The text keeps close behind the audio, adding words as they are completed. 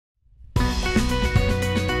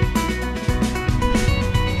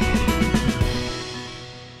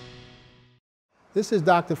This is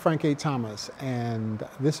Dr. Frank A. Thomas, and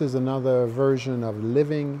this is another version of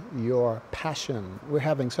Living Your Passion. We're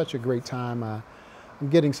having such a great time. I'm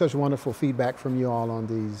getting such wonderful feedback from you all on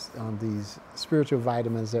these spiritual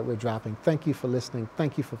vitamins that we're dropping. Thank you for listening.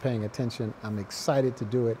 Thank you for paying attention. I'm excited to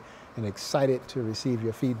do it and excited to receive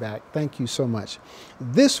your feedback. Thank you so much.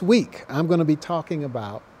 This week, I'm going to be talking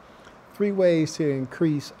about 3 ways to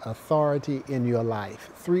increase authority in your life.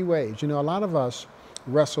 3 ways. You know, a lot of us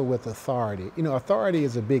wrestle with authority. You know, authority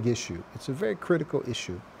is a big issue. It's a very critical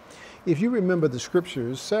issue. If you remember the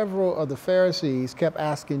scriptures, several of the Pharisees kept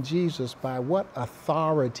asking Jesus, by what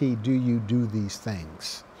authority do you do these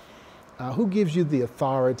things? Who gives you the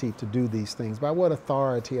authority to do these things? By what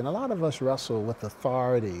authority? And a lot of us wrestle with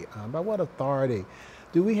authority. By what authority?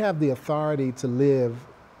 Do we have the authority to live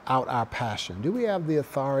out our passion? Do we have the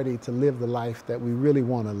authority to live the life that we really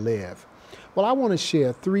want to live? Well, I want to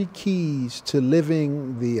share 3 keys to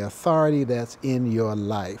living the authority that's in your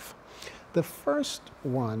life. The first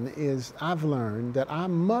one is I've learned that I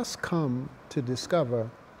must come to discover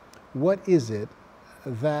what is it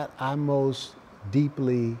that I most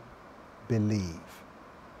deeply believe.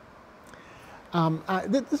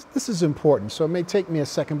 This is important, so it may take me a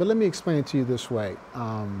second, but let me explain it to you this way.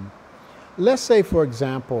 Let's say, for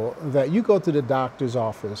example, that you go to the doctor's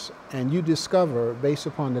office and you discover, based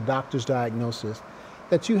upon the doctor's diagnosis,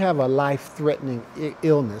 that you have a life-threatening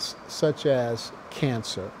illness, such as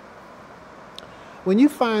cancer. When you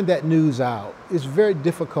find that news out, it's very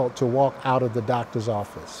difficult to walk out of the doctor's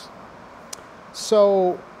office.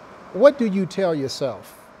 So, what do you tell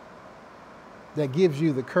yourself that gives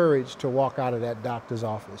you the courage to walk out of that doctor's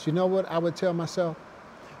office? You know what I would tell myself?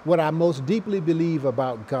 What I most deeply believe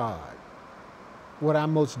about God. What I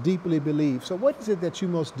most deeply believe. So what is it that you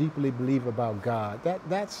most deeply believe about God?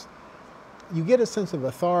 That's you get a sense of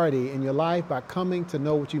authority in your life by coming to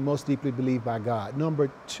know what you most deeply believe by God.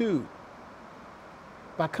 Number 2,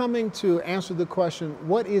 by coming to answer the question,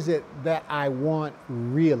 what is it that I want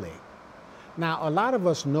really? Now, a lot of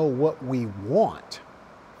us know what we want,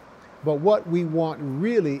 but what we want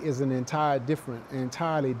really is an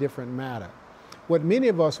entirely different matter. What many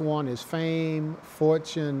of us want is fame,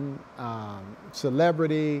 fortune,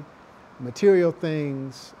 celebrity, material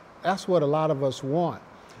things. That's what a lot of us want.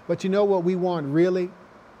 But you know what we want really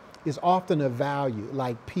is often a value,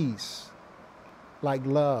 like peace, like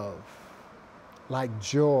love, like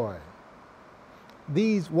joy.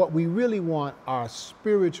 What we really want are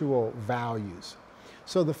spiritual values.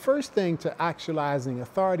 So the first thing to actualizing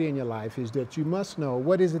authority in your life is that you must know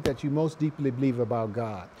what is it that you most deeply believe about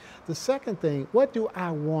God. The second thing, what do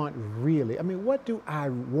I want really? I mean, what do I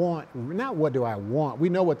want? Not what do I want. We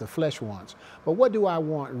know what the flesh wants, but what do I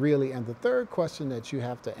want really? And the third question that you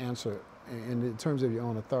have to answer in terms of your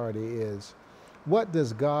own authority is, what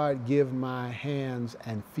does God give my hands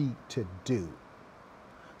and feet to do?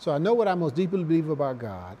 So I know what I most deeply believe about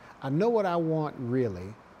God. I know what I want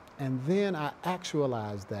really. And then I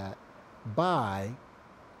actualize that by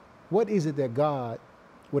what is it that God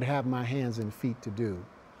would have my hands and feet to do?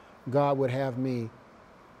 God would have me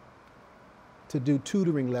to do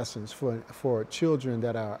tutoring lessons for children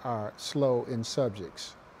that are slow in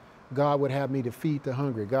subjects. God would have me to feed the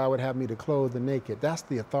hungry. God would have me to clothe the naked. That's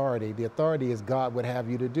the authority. The authority is God would have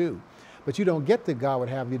you to do. But you don't get the God would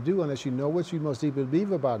have you do unless you know what you most deeply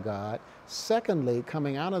believe about God. Secondly,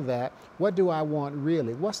 coming out of that, what do I want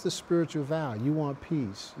really? What's the spiritual value? You want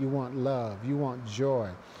peace. You want love. You want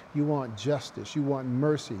joy. You want justice. You want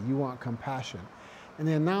mercy. You want compassion. And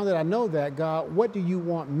then now that I know that, God, what do you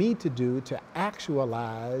want me to do to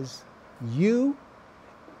actualize you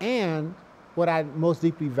and what I most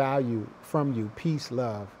deeply value from you, peace,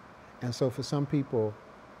 love? And so for some people,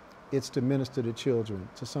 it's to minister to children.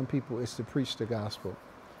 To some people, it's to preach the gospel.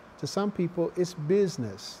 To some people, it's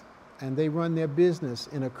business, and they run their business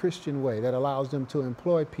in a Christian way that allows them to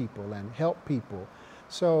employ people and help people.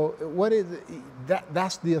 So what is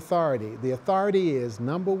that's the authority. The authority is,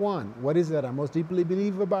 number 1, what is it that I most deeply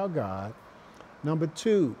believe about God? Number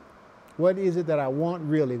 2, what is it that I want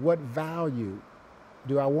really? What value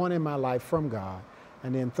do I want in my life from God?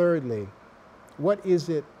 And then thirdly, what is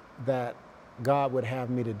it that God would have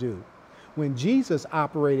me to do? When Jesus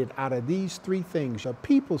operated out of these 3 things, your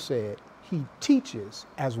people said he teaches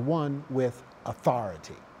as one with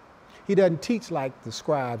authority. He doesn't teach like the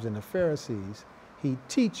scribes and the Pharisees. He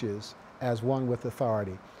teaches as one with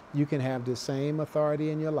authority. You can have the same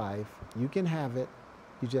authority in your life. You can have it.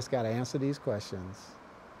 You just got to answer these questions.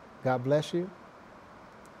 God bless you.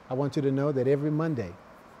 I want you to know that every Monday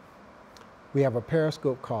we have a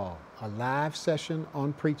Periscope call, a live session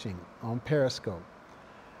on preaching on Periscope.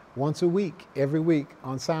 Once a week, every week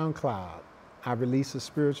on SoundCloud. I release a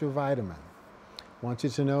spiritual vitamin. I want you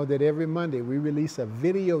to know that every Monday we release a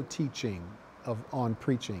video teaching on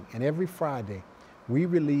preaching. And every Friday we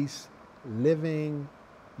release Living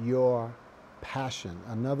Your Passion,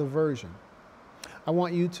 another version. I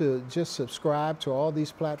want you to just subscribe to all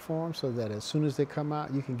these platforms so that as soon as they come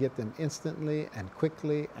out, you can get them instantly and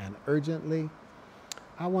quickly and urgently.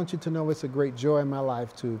 I want you to know it's a great joy in my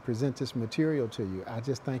life to present this material to you. I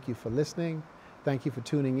just thank you for listening. Thank you for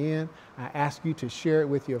tuning in. I ask you to share it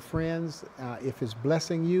with your friends. If it's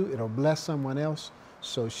blessing you, it'll bless someone else.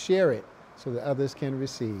 So share it so that others can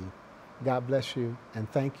receive. God bless you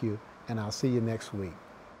and thank you. And I'll see you next week.